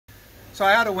So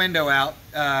I had a window out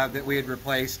that we had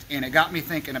replaced, and it got me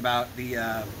thinking about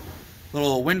the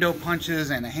little window punches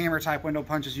and the hammer type window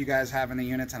punches you guys have in the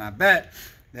units. And I bet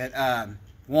that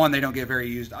one, they don't get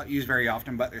used very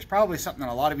often, but there's probably something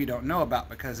that a lot of you don't know about,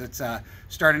 because it's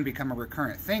starting to become a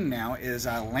recurrent thing now, is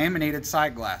laminated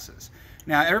side glasses.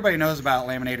 Now, everybody knows about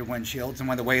laminated windshields and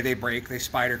when the way they break, they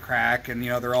spider crack, and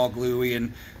they're all gluey,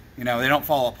 and they don't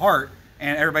fall apart.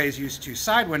 And everybody's used to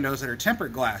side windows that are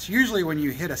tempered glass. Usually when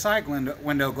you hit a side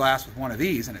window glass with one of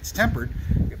these and it's tempered,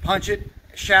 you punch it,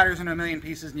 it shatters into a million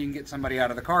pieces, and you can get somebody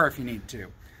out of the car if you need to.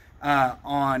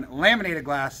 On laminated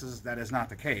glasses, that is not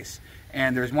the case.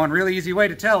 And there's one really easy way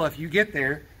to tell. If you get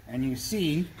there and you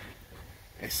see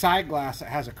a side glass that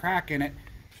has a crack in it,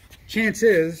 chance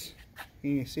is,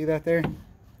 can you see that there?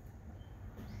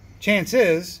 Chance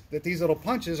is that these little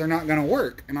punches are not going to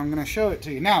work, and I'm going to show it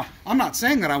to you. Now, I'm not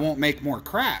saying that I won't make more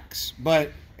cracks,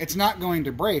 but it's not going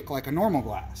to break like a normal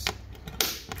glass.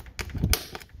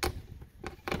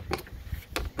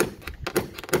 Oh,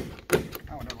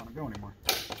 I don't want to go anymore.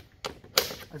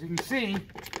 As you can see,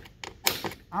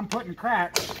 I'm putting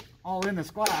cracks all in this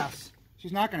glass.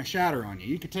 She's not going to shatter on you.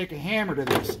 You could take a hammer to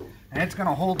this, and it's going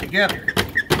to hold together.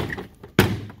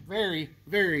 Very,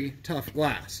 very tough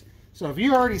glass. So if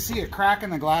you already see a crack in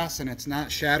the glass and it's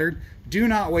not shattered, do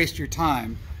not waste your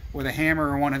time with a hammer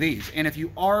or one of these. And if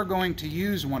you are going to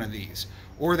use one of these,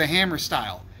 or the hammer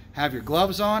style, have your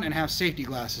gloves on and have safety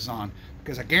glasses on,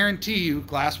 because I guarantee you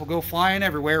glass will go flying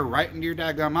everywhere right into your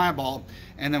daggone eyeball.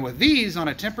 And then with these on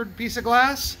a tempered piece of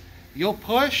glass, you'll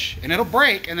push and it'll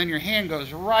break, and then your hand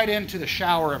goes right into the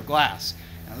shower of glass.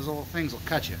 Now those little things will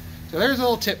cut you. So there's a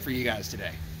little tip for you guys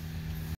today.